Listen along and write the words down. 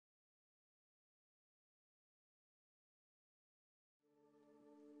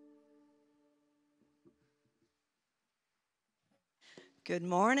Good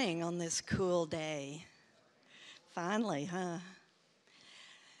morning on this cool day. Finally, huh?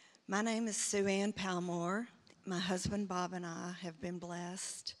 My name is Sue Ann Palmore. My husband Bob and I have been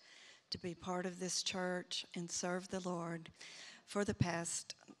blessed to be part of this church and serve the Lord for the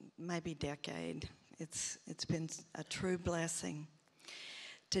past maybe decade. It's been a true blessing.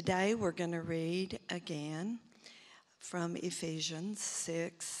 Today we're going to read again from Ephesians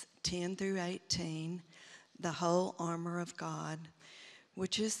 6:10 through 18, the whole armor of God,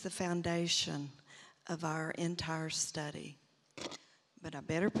 which is the foundation of our entire study. But I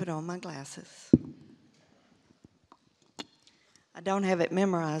better put on my glasses. I don't have it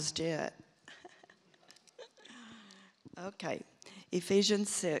memorized yet. Okay, Ephesians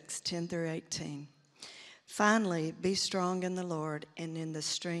 6:10 through 18. Finally, be strong in the Lord and in the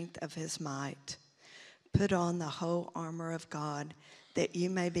strength of his might. Put on the whole armor of God, that you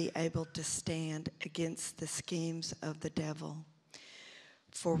may be able to stand against the schemes of the devil.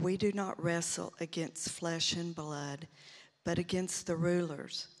 For we do not wrestle against flesh and blood, but against the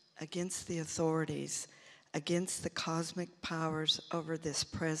rulers, against the authorities, against the cosmic powers over this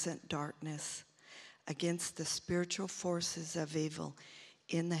present darkness, against the spiritual forces of evil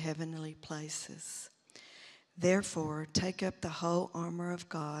in the heavenly places. Therefore, take up the whole armor of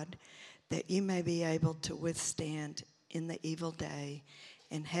God, that you may be able to withstand in the evil day,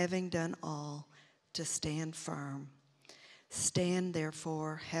 and having done all, to stand firm. Stand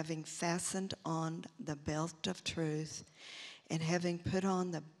therefore, having fastened on the belt of truth, and having put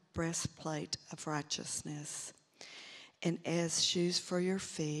on the breastplate of righteousness, and as shoes for your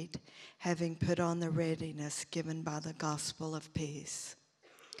feet, having put on the readiness given by the gospel of peace.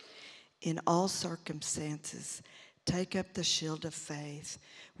 In all circumstances, take up the shield of faith,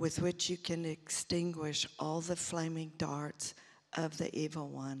 with which you can extinguish all the flaming darts of the evil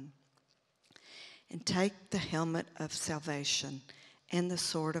one. And take the helmet of salvation and the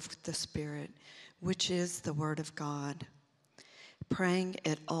sword of the Spirit, which is the word of God, praying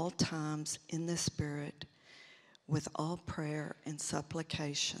at all times in the Spirit with all prayer and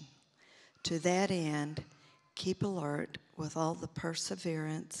supplication. To that end, keep alert with all the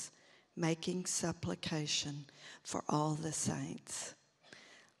perseverance, making supplication for all the saints.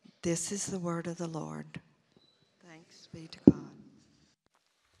 This is the word of the Lord. Thanks be to God.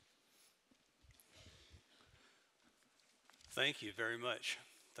 Thank you very much.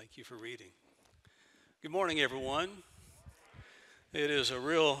 Thank you for reading. Good morning, everyone. It is a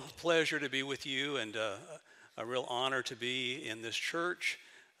real pleasure to be with you and a real honor to be in this church.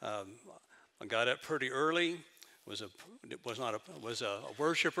 I got up pretty early. Was a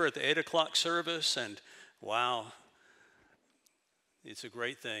worshiper at the 8 o'clock service, and wow, it's a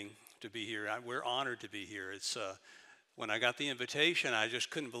great thing to be here. We're honored to be here. When I got the invitation, I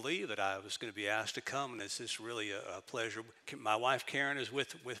just couldn't believe that I was going to be asked to come, and it's just really a pleasure. My wife Karen is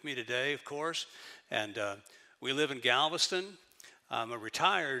with me today, of course, and we live in Galveston. I'm a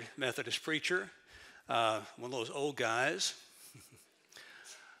retired Methodist preacher, one of those old guys.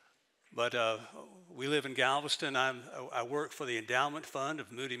 But we live in Galveston. I work for the endowment fund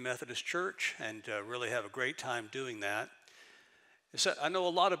of Moody Methodist Church, and really have a great time doing that. So I know a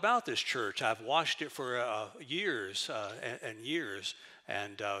lot about this church. I've watched it for years and years,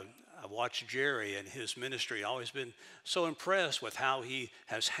 and I've watched Jerry and his ministry. I've always been so impressed with how he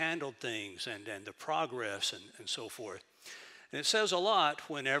has handled things and the progress and so forth. And it says a lot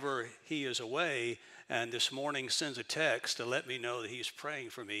whenever he is away, and this morning sends a text to let me know that he's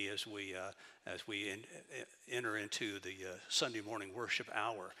praying for me as we enter into the Sunday morning worship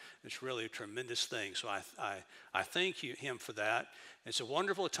hour. It's really a tremendous thing. So I thank him for that. It's a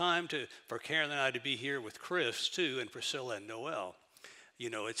wonderful time for Karen and I to be here with Chris too, and Priscilla and Noel. You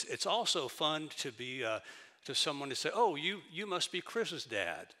know, it's also fun to be to someone to say, "Oh, you must be Chris's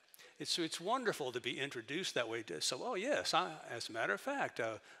dad." It's wonderful to be introduced that way. So, oh yes, as a matter of fact,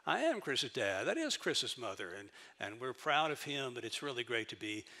 I am Chris's dad. That is Chris's mother, and we're proud of him. But it's really great to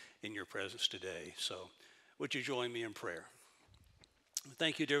be in your presence today. So, would you join me in prayer?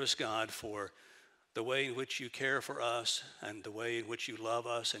 Thank you, dearest God, for the way in which you care for us and the way in which you love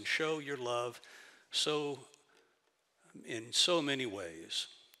us and show your love in so many ways.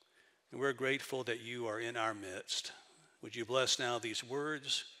 And we're grateful that you are in our midst. Would you bless now these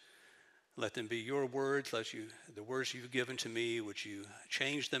words? Let them be your words. The words you've given to me, would you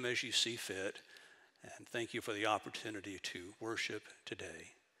change them as you see fit? And thank you for the opportunity to worship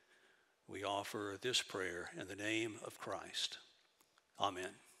today. We offer this prayer in the name of Christ. Amen.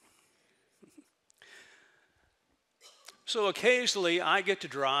 So occasionally I get to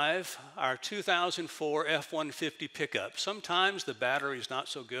drive our 2004 F-150 pickup. Sometimes the battery is not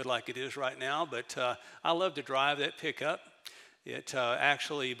so good like it is right now, but I love to drive that pickup. It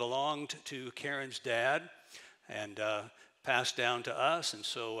actually belonged to Karen's dad and passed down to us, and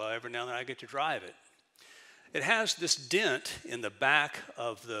so every now and then I get to drive it. It has this dent in the back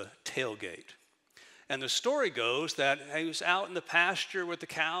of the tailgate. And the story goes that he was out in the pasture with the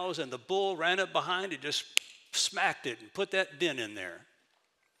cows, and the bull ran up behind it, just smacked it and put that dent in there.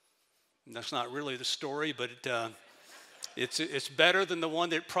 And that's not really the story, but it's better than the one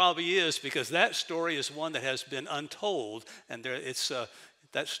that probably is, because that story is one that has been untold, and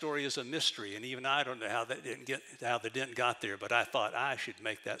that story is a mystery. And even I don't know how the dent got there, but I thought I should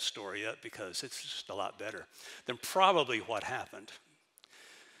make that story up because it's just a lot better than probably what happened.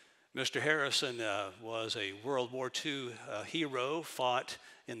 Mr. Harrison was a World War II hero, fought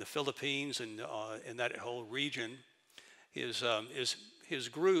in the Philippines and in that whole region. His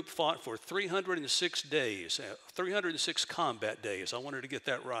group fought for 306 days, 306 combat days. I wanted to get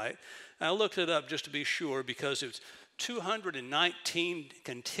that right. And I looked it up just to be sure, because it's 219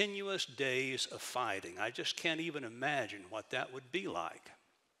 continuous days of fighting. I just can't even imagine what that would be like.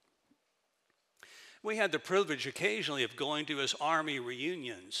 We had the privilege occasionally of going to his army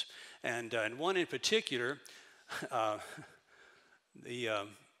reunions, and one in particular,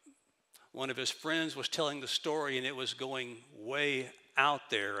 one of his friends was telling the story, and it was going way out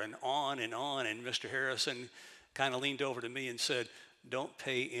there and on, and Mr. Harrison kind of leaned over to me and said, "Don't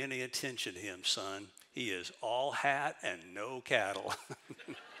pay any attention to him, son. He is all hat and no cattle."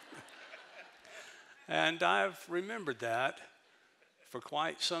 And I've remembered that for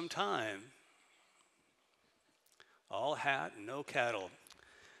quite some time. All hat and no cattle.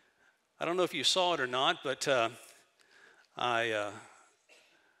 I don't know if you saw it or not, but I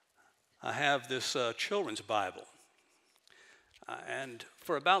have this children's Bible. And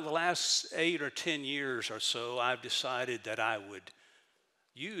for about the last 8 or 10 years or so, I've decided that I would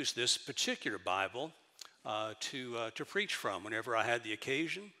use this particular Bible to preach from whenever I had the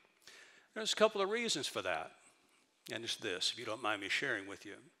occasion. There's a couple of reasons for that. And it's this, if you don't mind me sharing with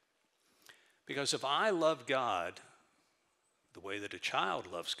you. Because if I love God the way that a child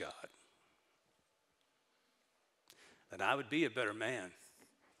loves God, then I would be a better man.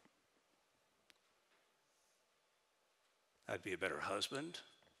 I'd be a better husband.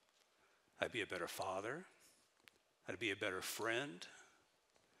 I'd be a better father. I'd be a better friend.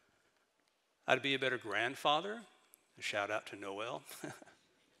 I'd be a better grandfather. A shout out to Noel.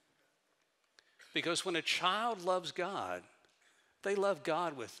 Because when a child loves God, they love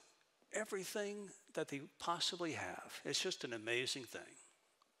God with everything that they possibly have. It's just an amazing thing.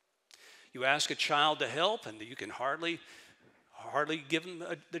 You ask a child to help, and you can hardly give them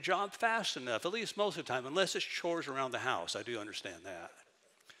the job fast enough, at least most of the time, unless it's chores around the house. I do understand that.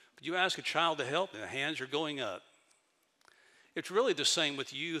 But you ask a child to help, and the hands are going up. It's really the same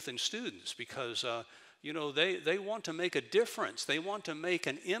with youth and students, because they want to make a difference. They want to make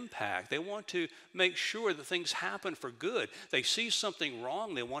an impact. They want to make sure that things happen for good. They see something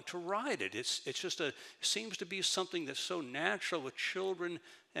wrong, they want to right it. It seems to be something that's so natural with children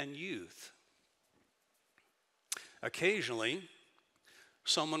and youth. Occasionally,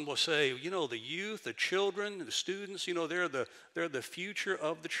 someone will say, the youth, the children, the students, they're the future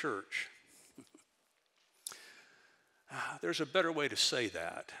of the church. There's a better way to say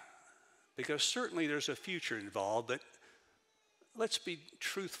that, because certainly there's a future involved, but let's be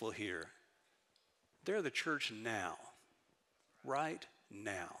truthful here. They're the church now, right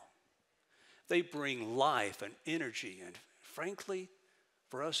now. They bring life and energy, and frankly,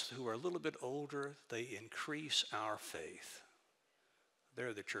 for us who are a little bit older, they increase our faith.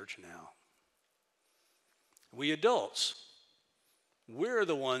 They're the church now. We adults, we're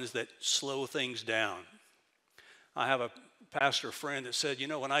the ones that slow things down. I have a pastor friend that said,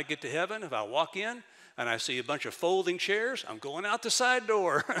 when I get to heaven, if I walk in and I see a bunch of folding chairs, I'm going out the side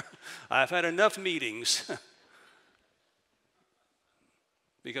door. I've had enough meetings.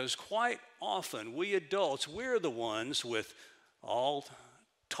 Because quite often, we adults, we're the ones with all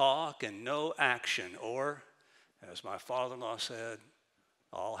talk and no action, or, as my father-in-law said,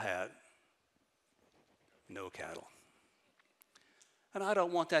 all hat, no cattle. And I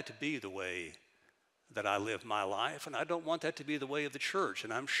don't want that to be the way that I live my life, and I don't want that to be the way of the church,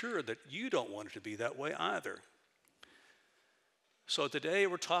 and I'm sure that you don't want it to be that way either. So today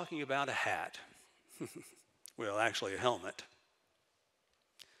we're talking about a hat. Well, actually a helmet.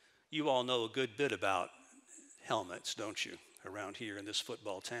 You all know a good bit about helmets, don't you, around here in this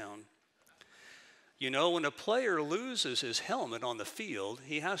football town? When a player loses his helmet on the field,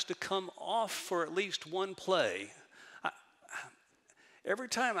 he has to come off for at least one play. Every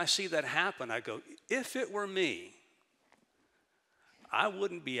time I see that happen, I go, if it were me, I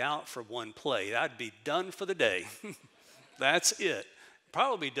wouldn't be out for one play. I'd be done for the day. That's it.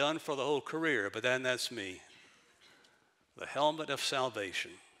 Probably done for the whole career, but then that's me. The helmet of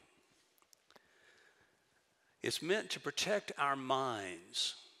salvation. It's meant to protect our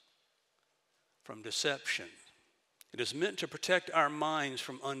minds from deception. It is meant to protect our minds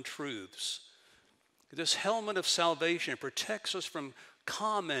from untruths. This helmet of salvation protects us from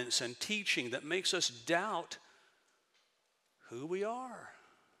comments and teaching that makes us doubt who we are.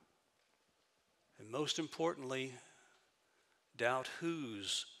 And most importantly, doubt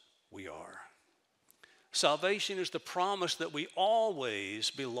whose we are. Salvation is the promise that we always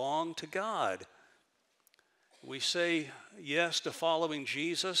belong to God. We say yes to following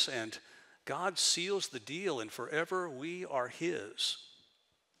Jesus, and God seals the deal, and forever we are His.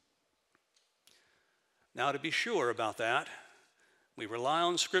 Now, to be sure about that, we rely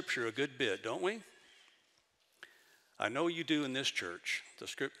on Scripture a good bit, don't we? I know you do in this church.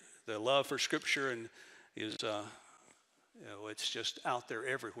 The love for Scripture is, it's just out there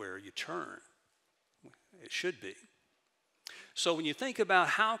everywhere you turn. It should be. So when you think about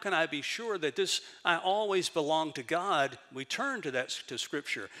how can I be sure that I always belong to God, we turn to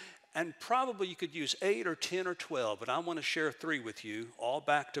Scripture. And probably you could use 8 or 10 or 12, but I want to share 3 with you, all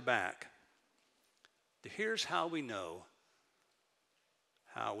back to back. Here's how we know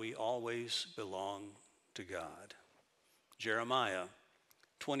how we always belong to God. Jeremiah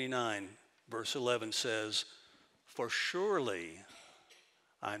 29, verse 11 says, "For surely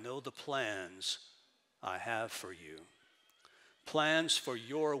I know the plans I have for you, plans for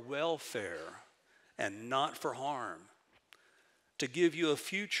your welfare and not for harm, to give you a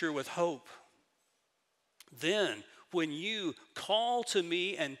future with hope. Then, when you call to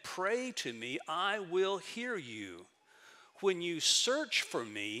me and pray to me, I will hear you. When you search for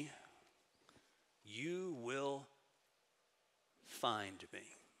me, you will find me."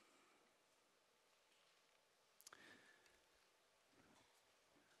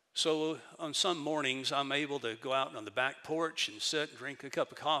 So on some mornings, I'm able to go out on the back porch and sit and drink a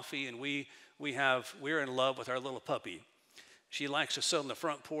cup of coffee, and we're in love with our little puppy. She likes to sit on the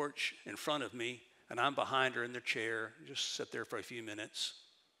front porch in front of me, and I'm behind her in the chair, just sit there for a few minutes.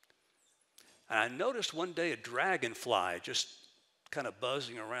 And I noticed one day a dragonfly just kind of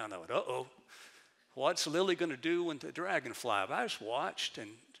buzzing around. I went, uh-oh, what's Lily going to do with the dragonfly? But I just watched,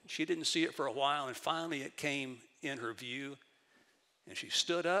 and she didn't see it for a while, and finally it came in her view, and she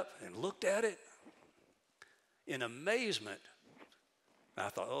stood up and looked at it in amazement. And I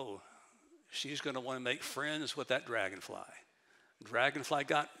thought, oh, she's going to want to make friends with that dragonfly. The dragonfly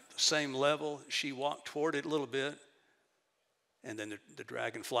got the same level. She walked toward it a little bit. And then the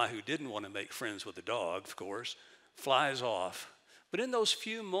dragonfly, who didn't want to make friends with the dog, of course, flies off. But in those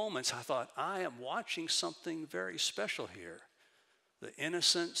few moments, I thought, I am watching something very special here. The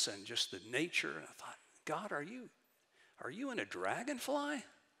innocence and just the nature. And I thought, God, are you in a dragonfly?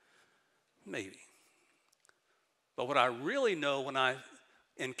 Maybe. But what I really know when I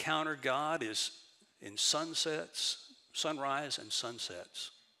encounter God is in sunrise and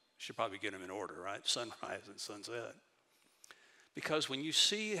sunsets. Should probably get them in order, right? Sunrise and sunset. Because when you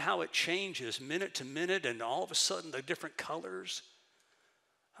see how it changes minute to minute and all of a sudden the different colors,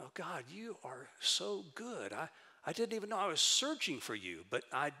 oh God, you are so good. I didn't even know I was searching for you, but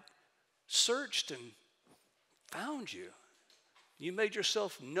I searched and found you. You made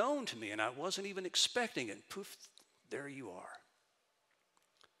yourself known to me and I wasn't even expecting it. Poof, there you are.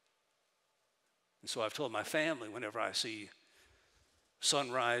 And so I've told my family whenever I see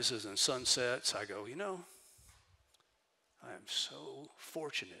sunrises and sunsets, I go, I am so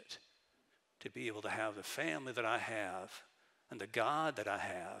fortunate to be able to have the family that I have and the God that I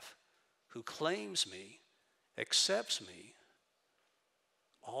have who claims me, accepts me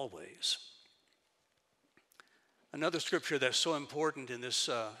always. Another scripture that's so important in this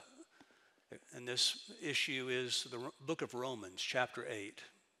issue is the book of Romans, chapter 8.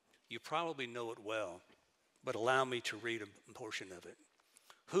 You probably know it well, but allow me to read a portion of it.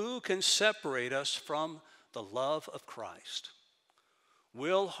 Who can separate us from the love of Christ?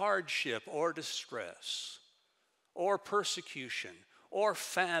 Will hardship or distress, or persecution, or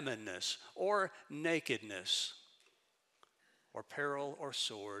famine, or nakedness, or peril, or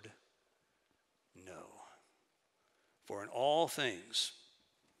sword? No. For in all things,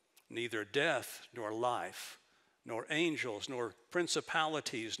 neither death nor life, nor angels, nor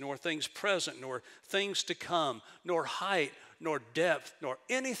principalities, nor things present, nor things to come, nor height, nor depth, nor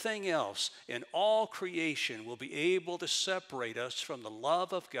anything else in all creation will be able to separate us from the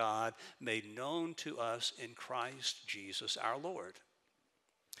love of God made known to us in Christ Jesus our Lord.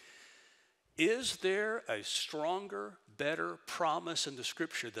 Is there a stronger, better promise in the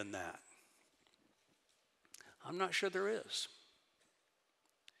scripture than that? I'm not sure there is.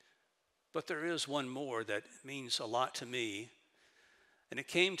 But there is one more that means a lot to me. And it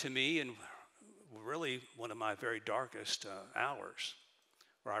came to me in really one of my very darkest hours,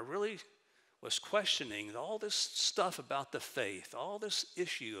 where I really was questioning all this stuff about the faith, all this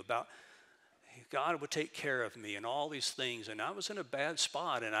issue about God would take care of me and all these things. And I was in a bad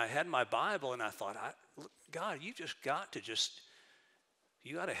spot, and I had my Bible, and I thought, God, you got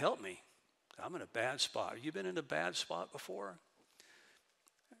to help me. I'm in a bad spot. Have you been in a bad spot before?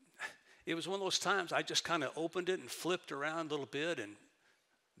 It was one of those times I just kind of opened it and flipped around a little bit, and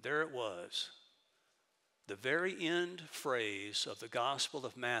there it was. The very end phrase of the Gospel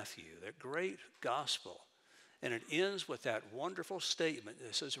of Matthew, that great gospel. And it ends with that wonderful statement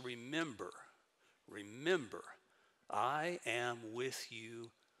that says, remember, I am with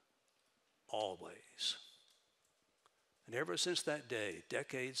you always. And ever since that day,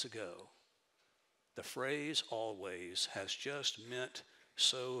 decades ago, the phrase always has just meant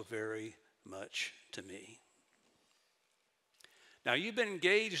so very much to me. Now, you've been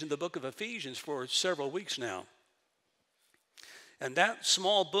engaged in the book of Ephesians for several weeks now. And that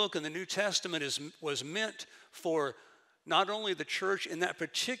small book in the New Testament was meant for not only the church in that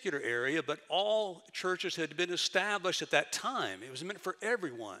particular area, but all churches that had been established at that time. It was meant for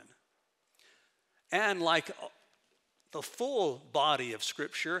everyone. And like the full body of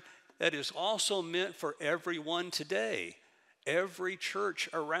Scripture, that is also meant for everyone today, every church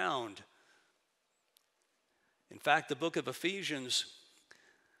around. In fact, the book of Ephesians,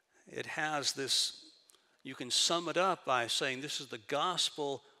 it has this, you can sum it up by saying this is the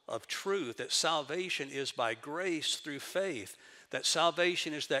gospel of truth, that salvation is by grace through faith, that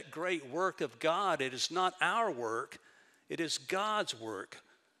salvation is that great work of God. It is not our work, it is God's work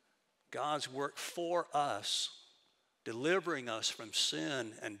for us, delivering us from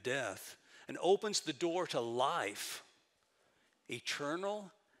sin and death, and opens the door to life,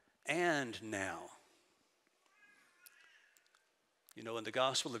 eternal and now. You know, in the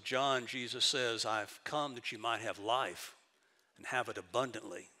Gospel of John, Jesus says, I've come that you might have life and have it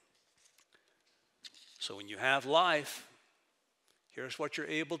abundantly. So when you have life, here's what you're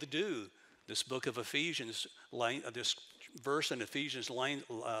able to do. This book of Ephesians, this verse in Ephesians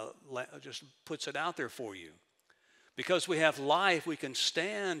just puts it out there for you. Because we have life, we can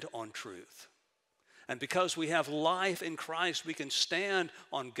stand on truth. And because we have life in Christ, we can stand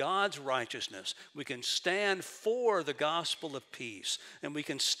on God's righteousness. We can stand for the gospel of peace. And we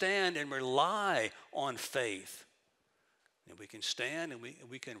can stand and rely on faith. And we can stand and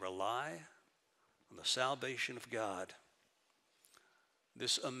we can rely on the salvation of God.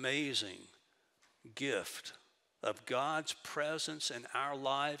 This amazing gift of God's presence in our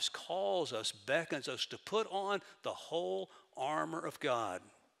lives calls us, beckons us to put on the whole armor of God.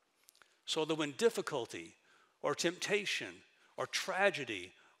 So that when difficulty or temptation or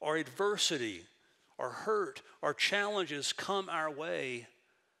tragedy or adversity or hurt or challenges come our way,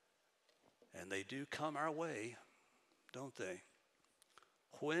 and they do come our way, don't they?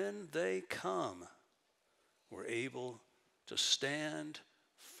 When they come, we're able to stand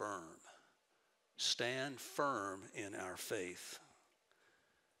firm in our faith.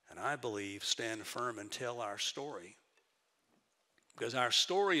 And I believe stand firm and tell our story. Because our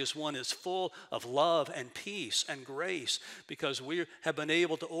story is one that's full of love and peace and grace, because we have been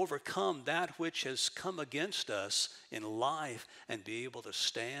able to overcome that which has come against us in life and be able to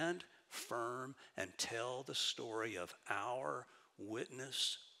stand firm and tell the story of our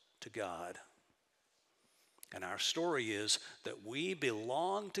witness to God. And our story is that we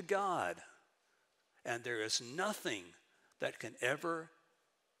belong to God, and there is nothing that can ever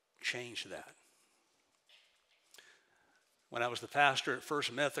change that. When I was the pastor at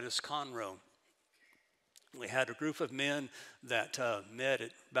First Methodist Conroe, we had a group of men that met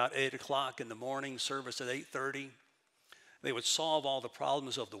at about 8 o'clock in the morning, service at 8:30. They would solve all the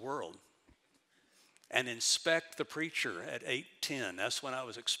problems of the world and inspect the preacher at 8:10. That's when I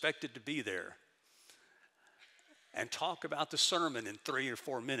was expected to be there. And talk about the sermon in 3 or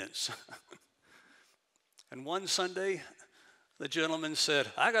 4 minutes. And one Sunday, the gentleman said,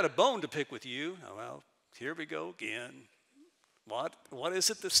 I got a bone to pick with you. Oh, well, here we go again. What is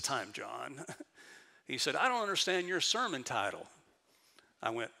it this time, John? He said, I don't understand your sermon title.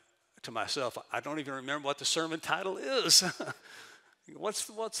 I went to myself, I don't even remember what the sermon title is.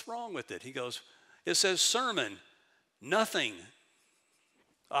 What's wrong with it? He goes, it says sermon, nothing.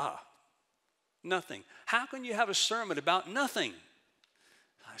 Nothing. How can you have a sermon about nothing?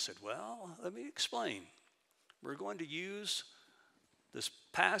 I said, well, let me explain. We're going to use this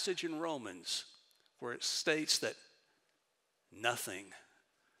passage in Romans where it states that nothing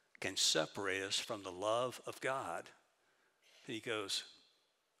can separate us from the love of God. And he goes,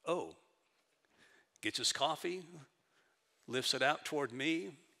 oh, gets his coffee, lifts it out toward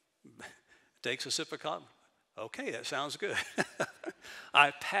me, takes a sip of coffee. Okay, that sounds good.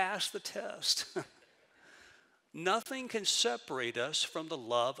 I passed the test. Nothing can separate us from the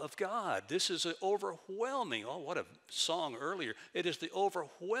love of God. This is an overwhelming, oh, what a song earlier. It is the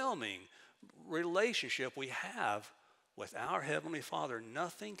overwhelming relationship we have with our Heavenly Father.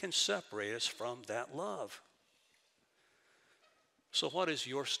 Nothing can separate us from that love. So what is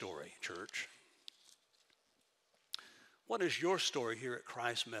your story, church? What is your story here at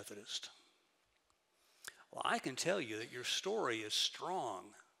Christ Methodist? Well, I can tell you that your story is strong.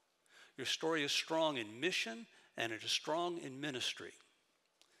 Your story is strong in mission, and it is strong in ministry.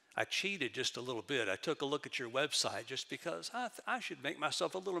 I cheated just a little bit. I took a look at your website just because I should make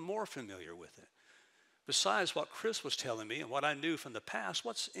myself a little more familiar with it. Besides what Chris was telling me and what I knew from the past,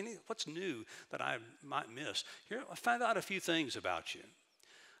 what's new that I might miss? Here, I found out a few things about you.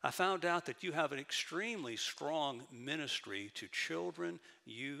 I found out that you have an extremely strong ministry to children,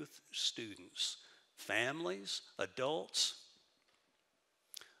 youth, students, families, adults,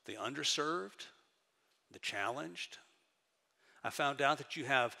 the underserved, the challenged. I found out that you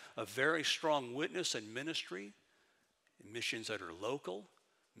have a very strong witness and ministry in missions that are local,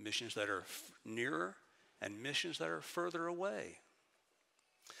 missions that are nearer, and missions that are further away.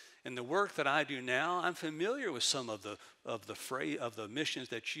 In the work that I do now, I'm familiar with some of the missions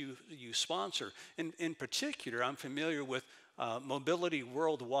that you sponsor. In particular, I'm familiar with Mobility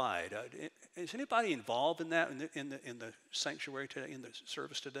Worldwide. Is anybody involved in that in the sanctuary today, in the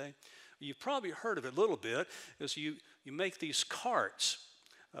service today? You've probably heard of it a little bit. Is you make these carts.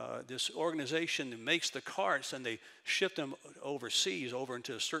 This organization makes the carts and they ship them overseas, over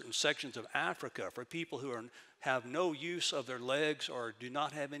into certain sections of Africa for people who have no use of their legs or do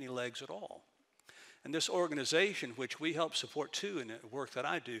not have any legs at all. And this organization, which we help support too in the work that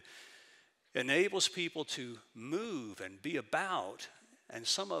I do, enables people to move and be about, and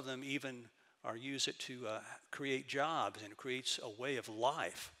some of them even use it to create jobs, and it creates a way of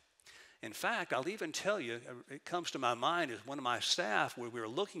life. In fact, I'll even tell you, it comes to my mind as one of my staff, where we were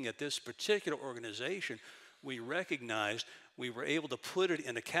looking at this particular organization, we recognized we were able to put it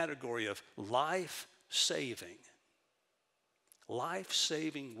in a category of life-saving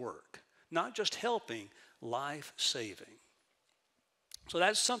work. Not just helping, life-saving. So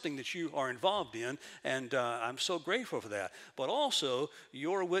that's something that you are involved in, and I'm so grateful for that. But also,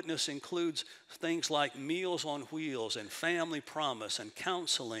 your witness includes things like Meals on Wheels and Family Promise and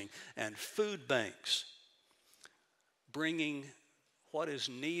counseling and food banks, bringing what is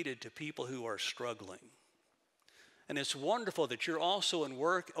needed to people who are struggling. And it's wonderful that you're also in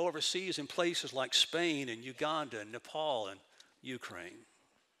work overseas in places like Spain and Uganda and Nepal and Ukraine.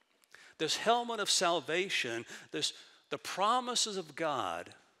 This helmet of salvation, the promises of God,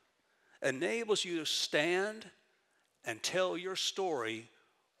 enables you to stand and tell your story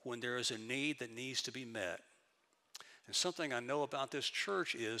when there is a need that needs to be met. And something I know about this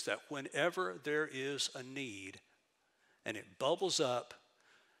church is that whenever there is a need and it bubbles up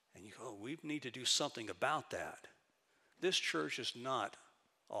and you go, oh, we need to do something about that. This church is not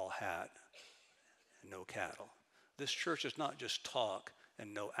all hat and no cattle. This church is not just talk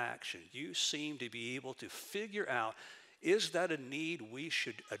and no action. You seem to be able to figure out, is that a need we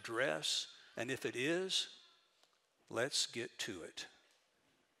should address? And if it is, let's get to it.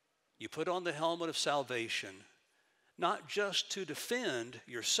 You put on the helmet of salvation, not just to defend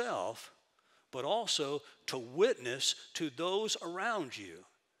yourself, but also to witness to those around you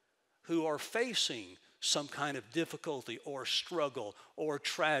who are facing some kind of difficulty or struggle or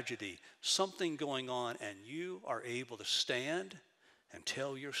tragedy, something going on, and you are able to stand and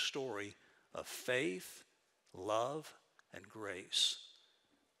tell your story of faith, love, and grace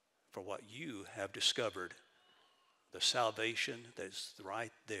for what you have discovered, the salvation that's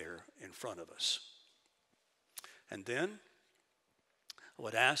right there in front of us. And then I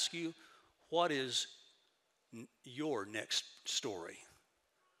would ask you, what is your next story?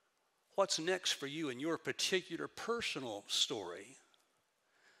 What's next for you in your particular personal story?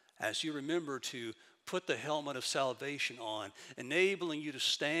 As you remember to put the helmet of salvation on, enabling you to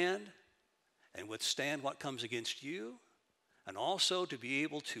stand and withstand what comes against you, and also to be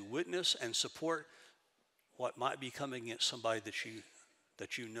able to witness and support what might be coming against somebody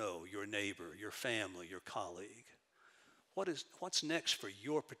that you know, your neighbor, your family, your colleague. What's next for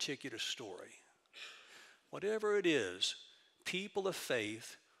your particular story? Whatever it is, people of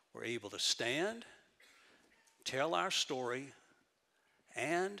faith were able to stand, tell our story,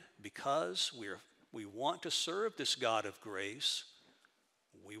 and because we want to serve this God of grace,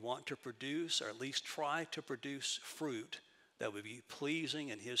 We want to produce, or at least try to produce, fruit that would be pleasing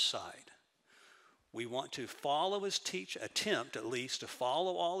in his sight. We want to follow his attempt at least to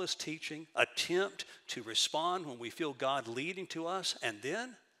follow all his teaching, attempt to respond when we feel God leading to us, and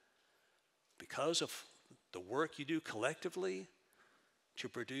then, because of the work you do collectively, to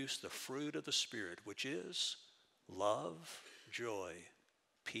produce the fruit of the Spirit, which is love, joy,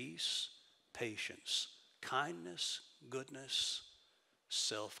 peace, patience, kindness, goodness,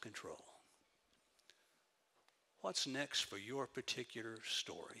 self-control. What's next for your particular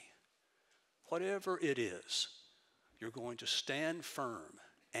story? Whatever it is, you're going to stand firm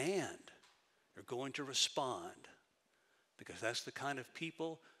and you're going to respond, because that's the kind of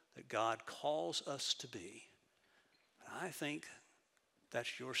people that God calls us to be. And I think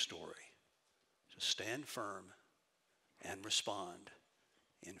that's your story, to stand firm and respond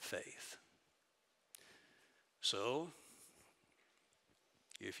in faith. So,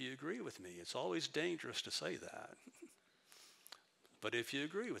 if you agree with me, it's always dangerous to say that. But if you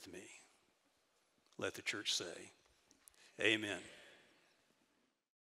agree with me, let the church say, amen.